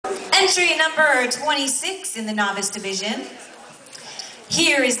Entry number 26 in the novice division.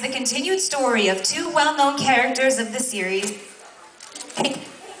 Here is the continued story of two well-known characters of the series. Hey,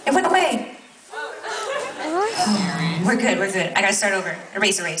 it went away. Oh, we're good. I gotta start over.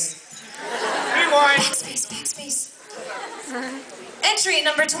 Erase. Rewind. Backspace. Entry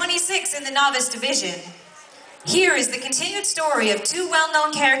number 26 in the novice division. Here is the continued story of two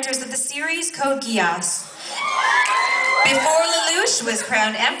well-known characters of the series, Code Geass. Before Lelouch was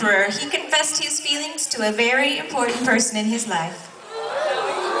crowned emperor, he confessed his feelings to a very important person in his life.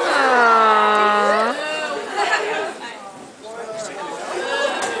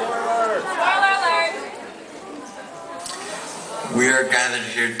 We are gathered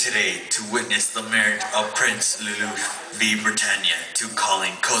here today to witness the marriage of Prince Lelouch v. Britannia to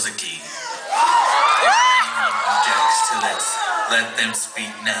Kallen Kozaki. If anyone objects to this, let them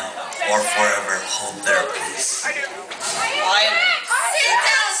speak now or forever hold their peace. Sit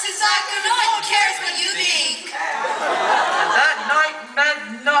down, Suzaku. No one cares what you think. That night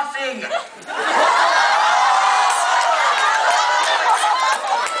meant nothing.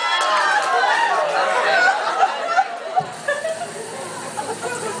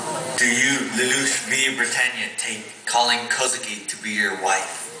 Do you, Lelouch v. Britannia, take Kallen Kozaki to be your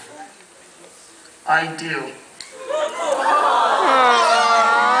wife? I do.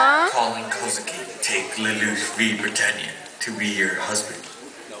 Kallen Kozaki, take Lelouch v. Britannia to be your husband.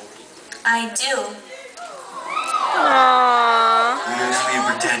 I do. Lelouch v.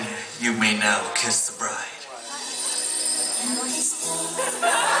 Britannia, you may now kiss